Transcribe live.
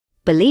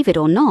Believe it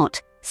or not,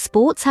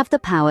 sports have the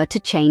power to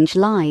change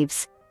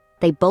lives.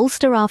 They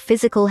bolster our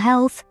physical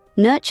health,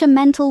 nurture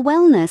mental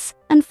wellness,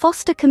 and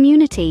foster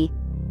community.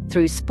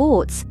 Through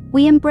sports,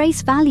 we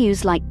embrace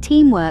values like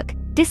teamwork,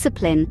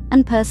 discipline,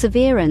 and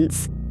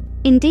perseverance.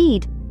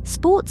 Indeed,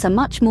 sports are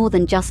much more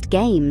than just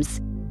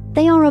games.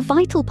 They are a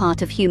vital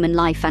part of human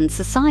life and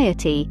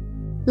society.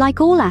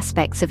 Like all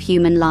aspects of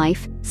human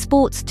life,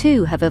 sports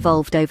too have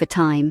evolved over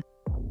time.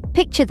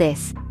 Picture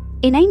this.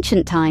 In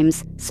ancient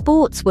times,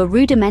 sports were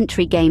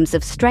rudimentary games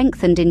of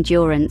strength and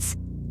endurance.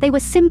 They were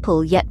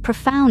simple yet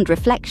profound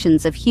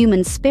reflections of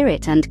human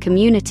spirit and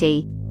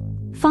community.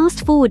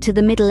 Fast forward to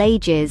the Middle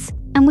Ages,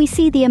 and we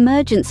see the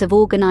emergence of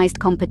organized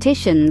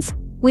competitions,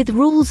 with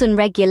rules and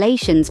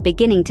regulations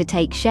beginning to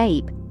take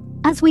shape.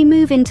 As we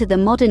move into the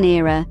modern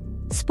era,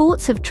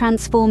 sports have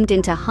transformed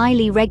into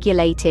highly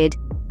regulated,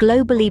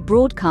 globally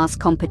broadcast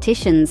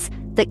competitions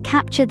that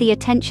capture the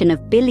attention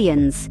of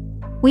billions.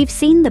 We've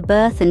seen the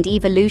birth and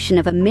evolution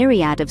of a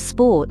myriad of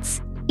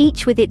sports,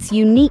 each with its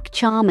unique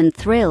charm and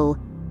thrill.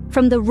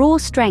 From the raw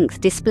strength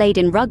displayed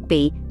in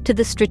rugby to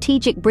the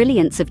strategic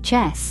brilliance of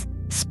chess,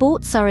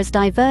 sports are as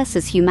diverse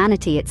as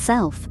humanity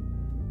itself.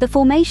 The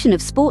formation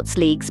of sports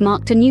leagues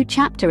marked a new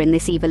chapter in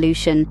this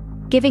evolution,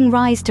 giving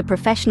rise to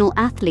professional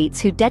athletes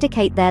who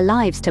dedicate their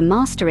lives to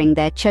mastering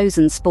their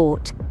chosen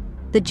sport.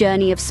 The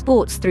journey of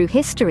sports through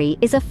history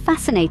is a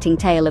fascinating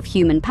tale of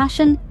human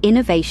passion,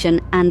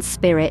 innovation, and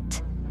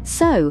spirit.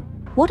 So,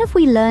 what have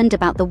we learned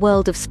about the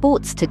world of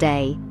sports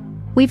today?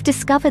 We've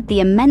discovered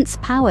the immense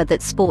power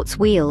that sports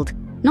wield,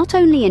 not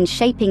only in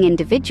shaping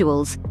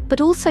individuals,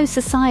 but also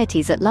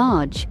societies at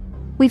large.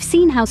 We've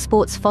seen how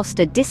sports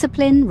foster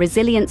discipline,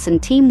 resilience,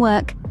 and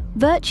teamwork,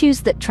 virtues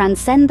that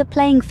transcend the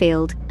playing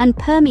field and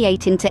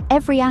permeate into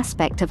every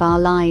aspect of our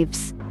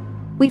lives.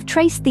 We've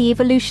traced the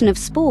evolution of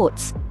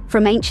sports,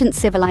 from ancient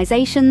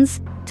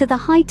civilizations to the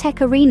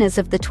high-tech arenas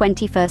of the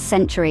 21st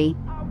century.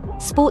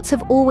 Sports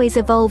have always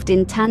evolved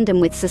in tandem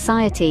with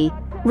society,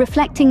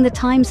 reflecting the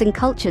times and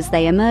cultures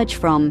they emerge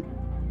from.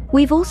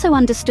 We've also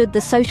understood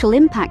the social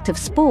impact of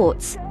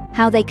sports,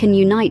 how they can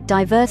unite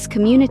diverse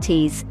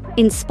communities,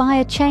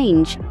 inspire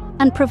change,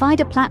 and provide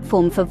a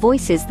platform for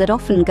voices that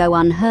often go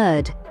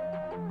unheard.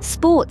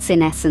 Sports,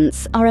 in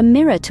essence, are a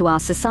mirror to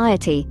our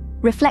society,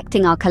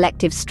 reflecting our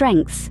collective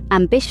strengths,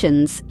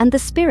 ambitions, and the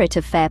spirit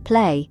of fair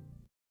play.